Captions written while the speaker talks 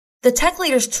The Tech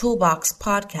Leaders Toolbox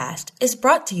podcast is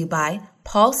brought to you by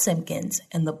Paul Simpkins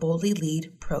and the Boldly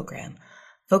Lead program,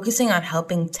 focusing on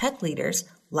helping tech leaders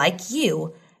like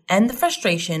you end the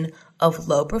frustration of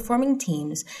low-performing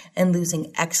teams and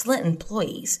losing excellent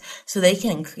employees so they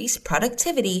can increase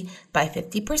productivity by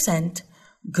 50%,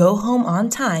 go home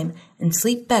on time, and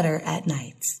sleep better at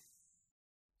nights.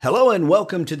 Hello and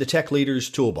welcome to the Tech Leaders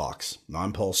Toolbox.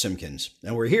 I'm Paul Simpkins,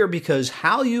 and we're here because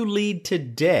how you lead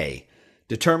today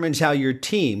determines how your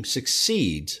team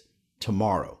succeeds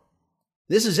tomorrow.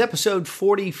 This is episode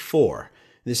 44.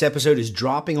 This episode is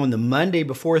dropping on the Monday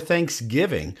before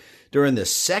Thanksgiving during the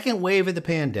second wave of the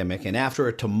pandemic and after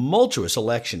a tumultuous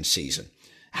election season.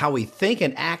 How we think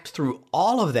and act through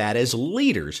all of that as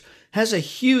leaders has a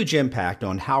huge impact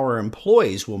on how our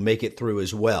employees will make it through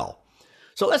as well.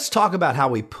 So let's talk about how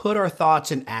we put our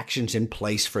thoughts and actions in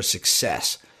place for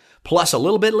success. Plus, a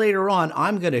little bit later on,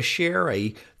 I'm going to share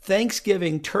a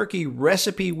Thanksgiving turkey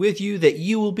recipe with you that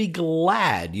you will be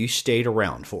glad you stayed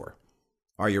around for.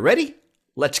 Are you ready?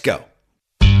 Let's go.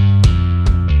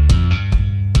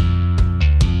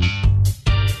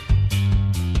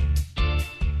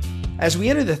 As we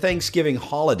enter the Thanksgiving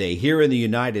holiday here in the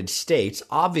United States,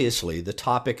 obviously the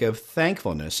topic of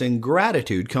thankfulness and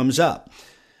gratitude comes up.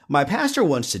 My pastor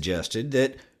once suggested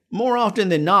that more often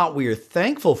than not, we are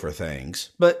thankful for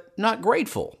things, but not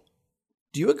grateful.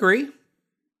 Do you agree?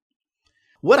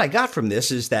 What I got from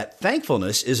this is that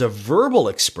thankfulness is a verbal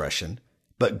expression,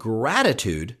 but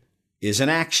gratitude is an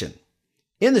action.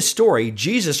 In the story,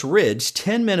 Jesus rids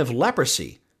 10 men of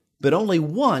leprosy, but only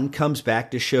one comes back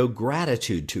to show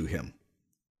gratitude to him.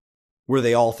 Were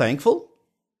they all thankful?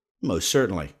 Most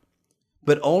certainly.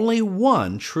 But only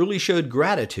one truly showed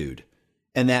gratitude,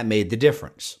 and that made the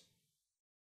difference.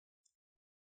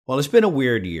 Well, it's been a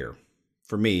weird year,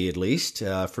 for me at least,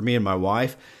 for me and my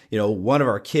wife. One of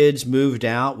our kids moved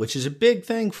out, which is a big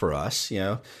thing for us.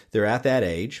 They're at that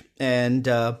age. And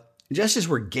just as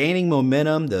we're gaining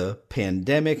momentum, the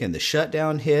pandemic and the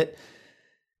shutdown hit.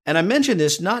 And I mention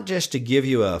this not just to give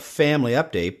you a family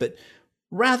update, but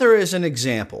rather as an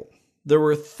example. There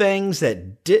were things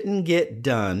that didn't get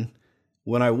done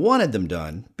when I wanted them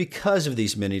done because of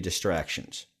these many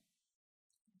distractions.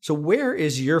 So where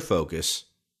is your focus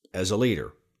as a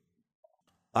leader?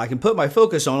 I can put my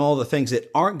focus on all the things that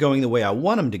aren't going the way I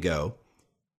want them to go,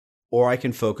 or I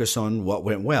can focus on what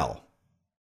went well.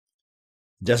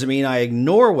 Doesn't mean I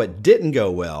ignore what didn't go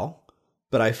well,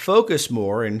 but I focus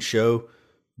more and show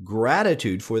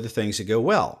gratitude for the things that go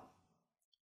well.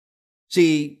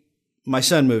 See, my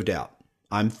son moved out.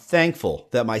 I'm thankful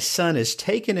that my son has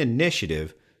taken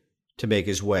initiative to make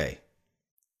his way.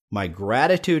 My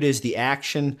gratitude is the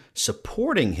action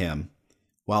supporting him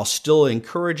while still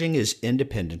encouraging his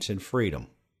independence and freedom.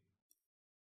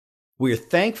 We are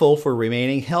thankful for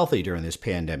remaining healthy during this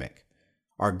pandemic.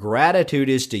 Our gratitude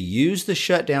is to use the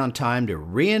shutdown time to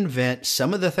reinvent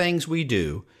some of the things we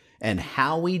do and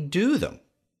how we do them.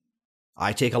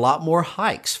 I take a lot more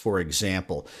hikes, for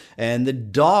example, and the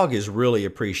dog has really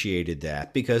appreciated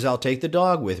that because I'll take the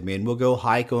dog with me and we'll go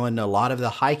hike on a lot of the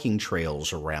hiking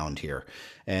trails around here.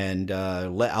 And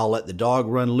I'll let the dog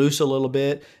run loose a little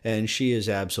bit, and she is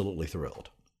absolutely thrilled.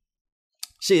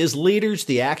 See, as leaders,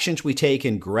 the actions we take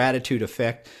in gratitude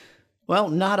affect, well,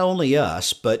 not only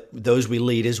us, but those we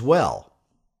lead as well.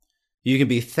 You can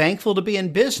be thankful to be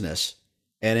in business,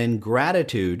 and in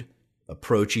gratitude,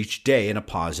 approach each day in a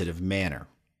positive manner.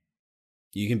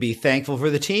 You can be thankful for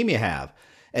the team you have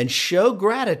and show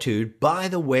gratitude by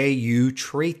the way you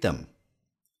treat them.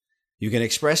 You can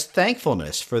express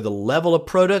thankfulness for the level of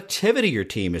productivity your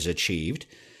team has achieved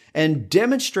and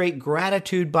demonstrate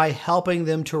gratitude by helping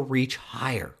them to reach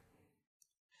higher.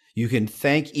 You can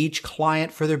thank each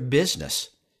client for their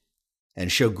business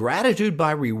and show gratitude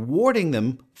by rewarding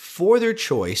them for their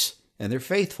choice and their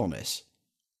faithfulness.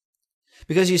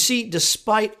 Because you see,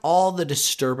 despite all the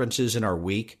disturbances in our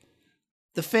week,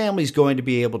 the family's going to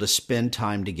be able to spend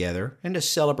time together and to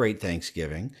celebrate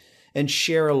Thanksgiving and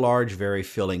share a large, very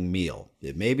filling meal.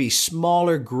 It may be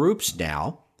smaller groups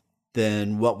now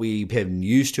than what we've been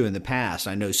used to in the past.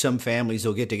 I know some families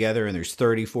will get together and there's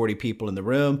 30, 40 people in the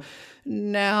room.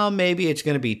 Now maybe it's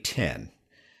going to be 10.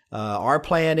 Our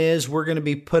plan is we're going to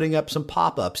be putting up some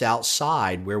pop-ups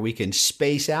outside where we can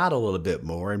space out a little bit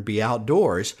more and be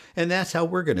outdoors, and that's how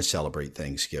we're going to celebrate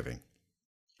Thanksgiving.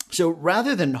 So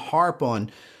rather than harp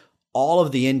on all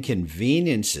of the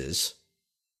inconveniences,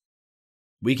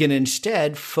 we can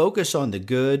instead focus on the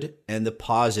good and the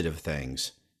positive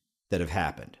things that have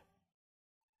happened.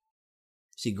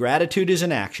 See, gratitude is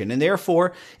an action and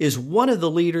therefore is one of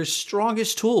the leader's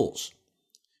strongest tools.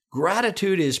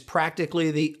 Gratitude is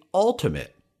practically the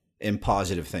ultimate in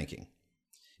positive thinking.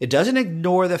 It doesn't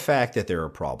ignore the fact that there are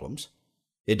problems.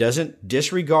 It doesn't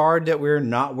disregard that we're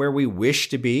not where we wish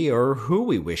to be or who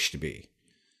we wish to be.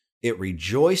 It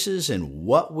rejoices in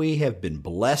what we have been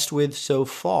blessed with so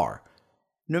far,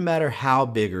 no matter how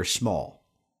big or small.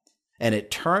 And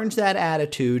it turns that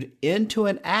attitude into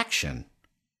an action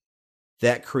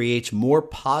that creates more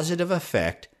positive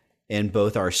effect in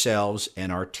both ourselves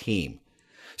and our team.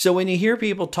 So when you hear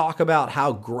people talk about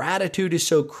how gratitude is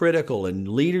so critical and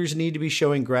leaders need to be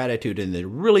showing gratitude and the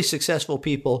really successful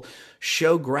people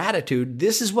show gratitude,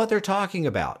 this is what they're talking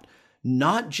about.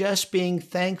 Not just being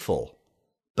thankful,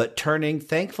 but turning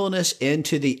thankfulness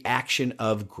into the action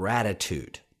of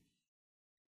gratitude.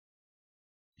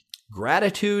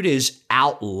 Gratitude is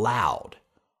out loud.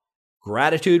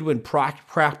 Gratitude, when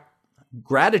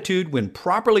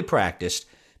properly practiced,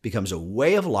 becomes a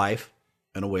way of life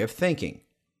and a way of thinking.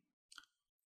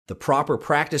 The proper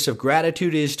practice of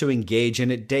gratitude is to engage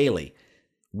in it daily.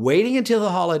 Waiting until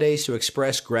the holidays to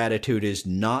express gratitude is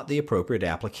not the appropriate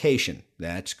application.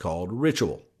 That's called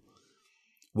ritual.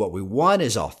 What we want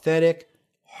is authentic,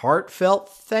 heartfelt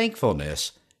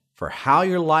thankfulness for how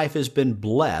your life has been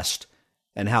blessed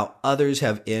and how others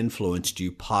have influenced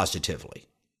you positively.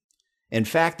 In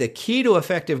fact, the key to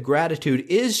effective gratitude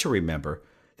is to remember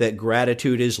that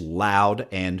gratitude is loud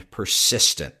and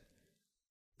persistent.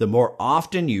 The more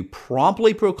often you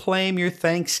promptly proclaim your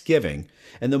thanksgiving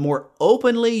and the more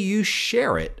openly you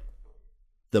share it,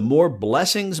 the more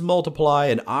blessings multiply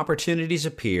and opportunities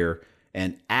appear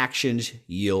and actions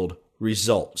yield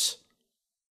results.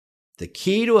 The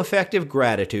key to effective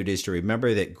gratitude is to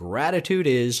remember that gratitude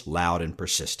is loud and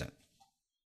persistent.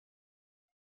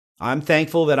 I'm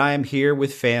thankful that I am here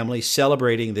with family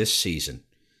celebrating this season.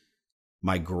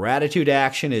 My gratitude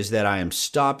action is that I am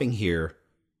stopping here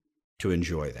to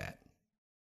enjoy that.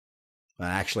 Well,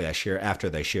 actually, I share after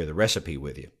they share the recipe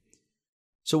with you.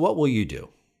 So what will you do?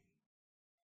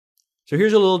 So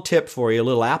here's a little tip for you, a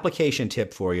little application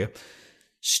tip for you.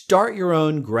 Start your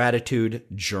own gratitude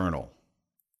journal.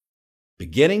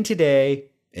 Beginning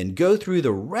today and go through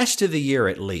the rest of the year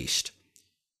at least.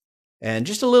 And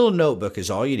just a little notebook is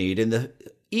all you need. And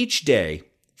each day,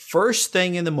 first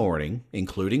thing in the morning,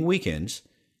 including weekends,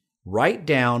 write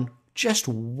down just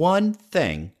one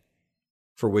thing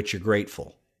for which you're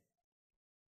grateful.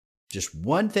 Just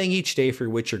one thing each day for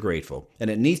which you're grateful. And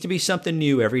it needs to be something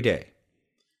new every day.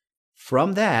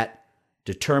 From that,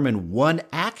 determine one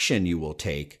action you will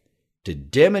take to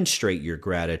demonstrate your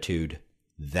gratitude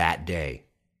that day.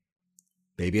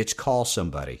 Maybe it's call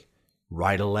somebody,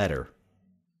 write a letter,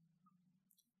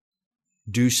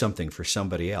 do something for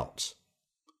somebody else.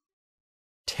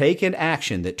 Take an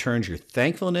action that turns your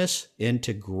thankfulness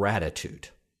into gratitude.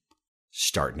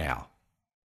 Start now.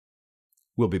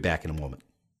 We'll be back in a moment.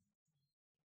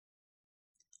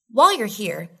 While you're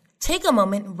here, take a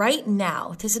moment right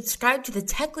now to subscribe to the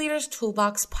Tech Leaders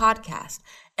Toolbox podcast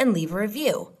and leave a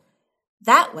review.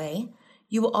 That way,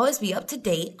 you will always be up to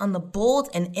date on the bold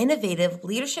and innovative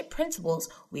leadership principles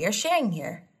we are sharing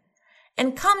here.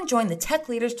 And come join the Tech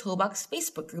Leaders Toolbox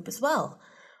Facebook group as well,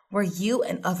 where you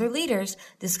and other leaders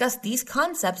discuss these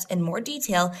concepts in more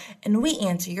detail and we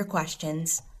answer your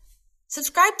questions.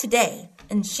 Subscribe today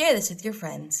and share this with your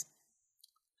friends.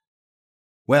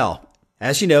 Well,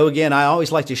 as you know, again, I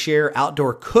always like to share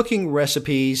outdoor cooking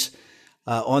recipes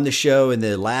on the show in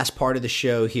the last part of the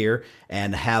show here.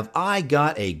 And have I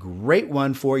got a great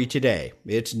one for you today?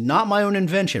 It's not my own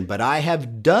invention, but I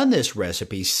have done this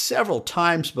recipe several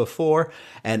times before,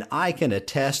 and I can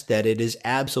attest that it is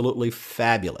absolutely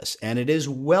fabulous. And it is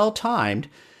well timed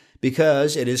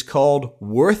because it is called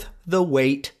Worth the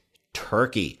Wait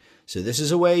Turkey. So this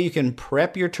is a way you can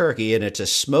prep your turkey, and it's a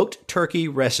smoked turkey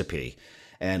recipe.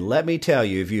 And let me tell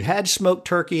you, if you had smoked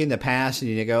turkey in the past and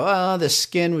you go, oh, the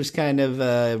skin was kind of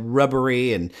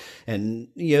rubbery and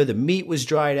you know the meat was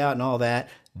dried out and all that,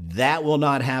 that will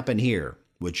not happen here.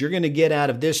 What you're going to get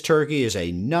out of this turkey is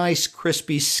a nice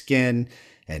crispy skin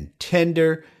and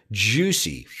tender,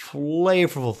 juicy,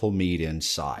 flavorful meat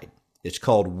inside. It's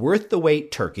called Worth the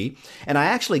Wait Turkey. And I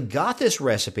actually got this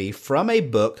recipe from a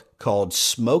book called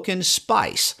Smoke and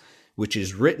Spice, which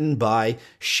is written by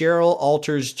Cheryl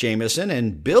Alters Jamieson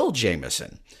and Bill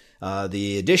Jamieson.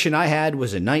 The edition I had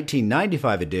was a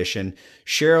 1995 edition.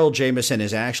 Cheryl Jamieson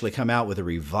has actually come out with a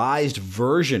revised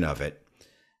version of it,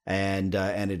 and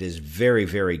it is very,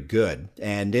 very good.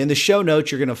 And in the show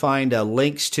notes, you're going to find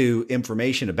links to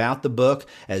information about the book,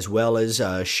 as well as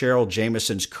Cheryl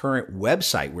Jamieson's current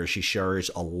website, where she shares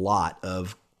a lot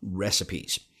of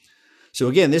recipes. So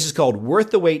again, this is called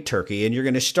Worth the Wait Turkey, and you're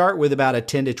going to start with about a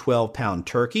 10 to 12 pound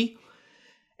turkey.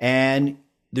 And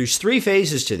there's 3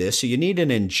 phases to this. So you need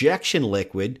an injection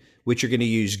liquid, which you're going to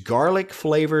use garlic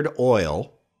flavored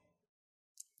oil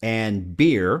and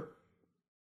beer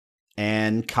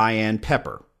and cayenne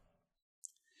pepper.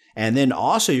 And then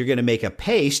also you're going to make a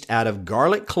paste out of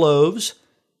garlic cloves,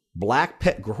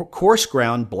 coarse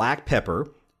ground black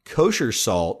pepper, kosher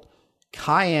salt,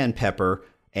 cayenne pepper,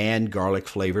 and garlic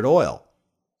flavored oil.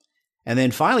 And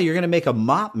then finally, you're going to make a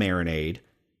mop marinade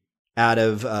out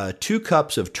of 2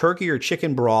 cups of turkey or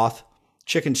chicken broth,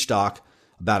 chicken stock,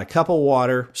 about a cup of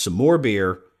water, some more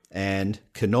beer, and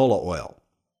canola oil.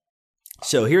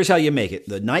 So here's how you make it.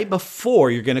 The night before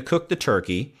you're going to cook the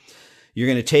turkey, you're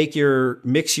going to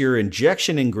mix your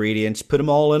injection ingredients, put them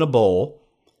all in a bowl,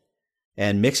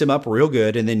 and mix them up real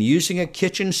good. And then using a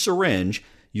kitchen syringe,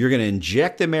 you're going to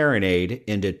inject the marinade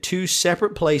into 2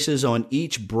 separate places on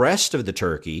each breast of the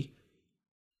turkey,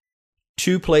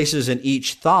 2 places in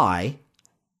each thigh,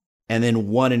 and then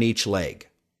 1 in each leg.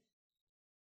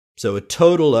 So a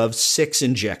total of 6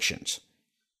 injections.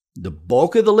 The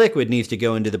bulk of the liquid needs to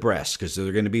go into the breasts because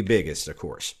they're going to be biggest, of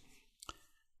course.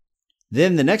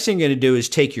 Then the next thing you're going to do is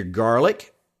take your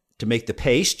garlic to make the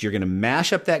paste. You're going to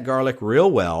mash up that garlic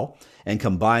real well and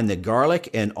combine the garlic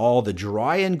and all the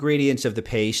dry ingredients of the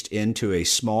paste into a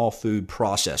small food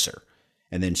processor.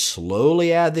 And then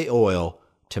slowly add the oil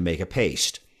to make a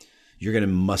paste. You're going to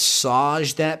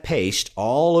massage that paste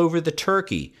all over the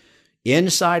turkey,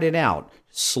 inside and out.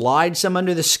 Slide some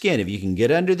under the skin. If you can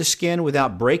get under the skin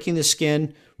without breaking the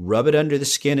skin, rub it under the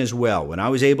skin as well. When I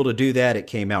was able to do that, it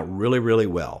came out really, really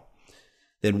well.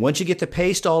 Then once you get the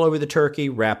paste all over the turkey,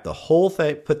 wrap the whole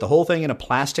thing, put the whole thing in a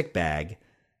plastic bag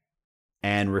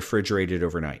and refrigerate it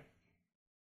overnight.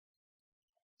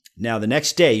 Now, the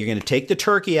next day, you're going to take the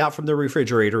turkey out from the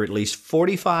refrigerator at least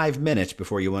 45 minutes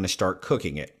before you want to start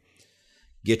cooking it.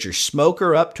 Get your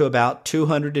smoker up to about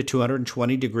 200 to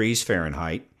 220 degrees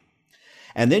Fahrenheit.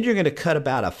 And then you're going to cut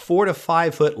about a 4 to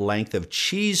 5 foot length of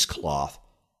cheesecloth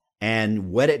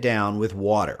and wet it down with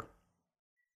water.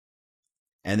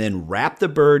 And then wrap the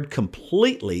bird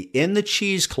completely in the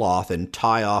cheesecloth and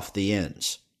tie off the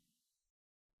ends.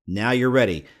 Now you're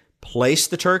ready. Place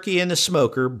the turkey in the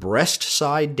smoker, breast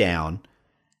side down,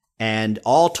 and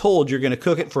all told, you're going to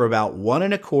cook it for about 1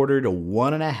 1/4 to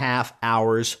 1.5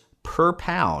 hours per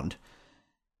pound.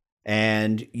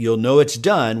 And you'll know it's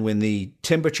done when the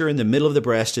temperature in the middle of the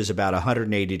breast is about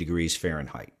 180 degrees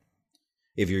Fahrenheit.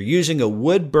 If you're using a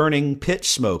wood-burning pit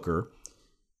smoker,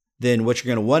 then what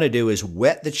you're going to want to do is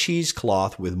wet the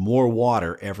cheesecloth with more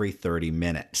water every 30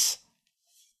 minutes.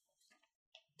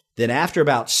 Then after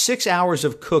about 6 hours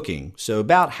of cooking, so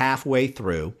about halfway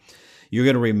through, you're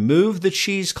going to remove the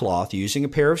cheesecloth using a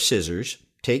pair of scissors,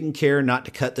 taking care not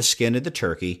to cut the skin of the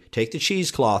turkey, take the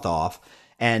cheesecloth off,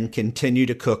 and continue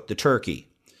to cook the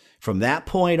turkey. From that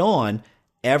point on,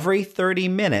 every 30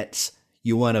 minutes,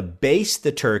 you want to baste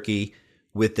the turkey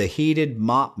with the heated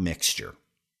mop mixture.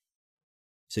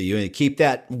 So you want to keep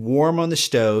that warm on the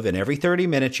stove, and every 30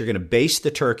 minutes, you're going to baste the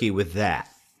turkey with that.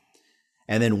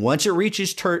 And then once it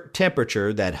reaches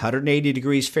temperature, that 180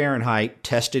 degrees Fahrenheit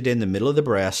tested in the middle of the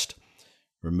breast,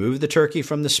 remove the turkey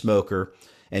from the smoker,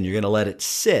 and you're going to let it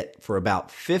sit for about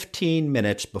 15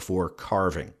 minutes before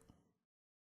carving.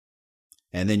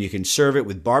 And then you can serve it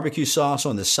with barbecue sauce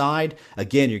on the side.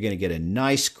 Again, you're going to get a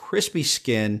nice crispy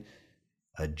skin,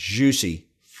 a juicy,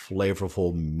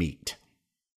 flavorful meat.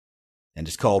 And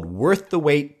it's called Worth the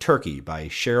Wait Turkey by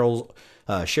Cheryl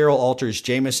Alters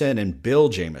Jameson and Bill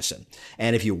Jameson.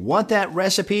 And if you want that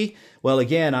recipe, well,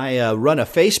 again, I run a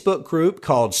Facebook group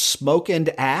called Smoke and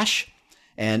Ash.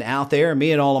 And out there,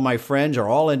 me and all of my friends are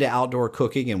all into outdoor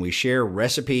cooking, and we share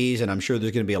recipes. And I'm sure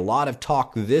there's going to be a lot of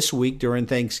talk this week during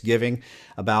Thanksgiving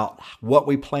about what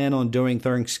we plan on doing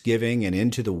Thanksgiving and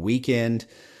into the weekend,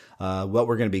 what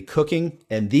we're going to be cooking.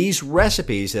 And these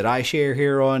recipes that I share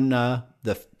here on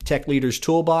the Tech Leaders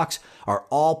Toolbox are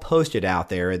all posted out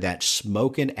there in that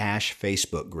Smoke and Ash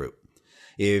Facebook group.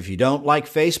 If you don't like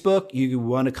Facebook, you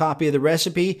want a copy of the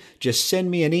recipe, just send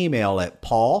me an email at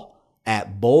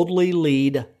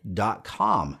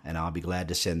paul@boldlylead.com, and I'll be glad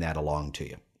to send that along to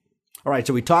you. All right,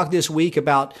 so we talked this week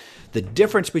about the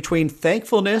difference between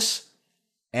thankfulness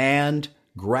and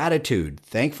gratitude.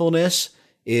 Thankfulness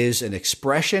is an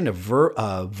expression, a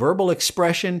verbal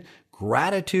expression.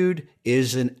 Gratitude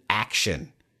is an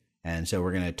action. And so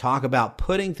we're going to talk about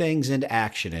putting things into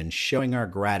action and showing our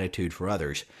gratitude for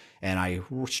others. And I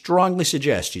strongly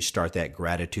suggest you start that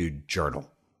gratitude journal.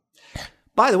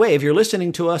 By the way, if you're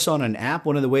listening to us on an app,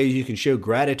 one of the ways you can show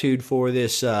gratitude for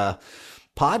this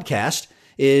podcast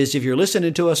is if you're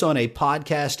listening to us on a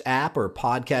podcast app or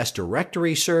podcast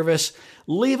directory service,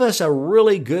 leave us a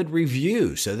really good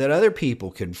review so that other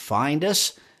people can find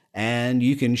us, and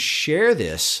you can share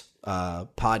this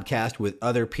podcast with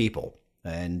other people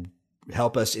and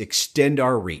help us extend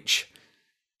our reach.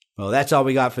 Well, that's all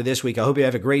we got for this week. I hope you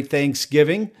have a great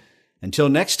Thanksgiving. Until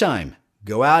next time,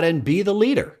 go out and be the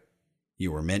leader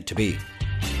you were meant to be.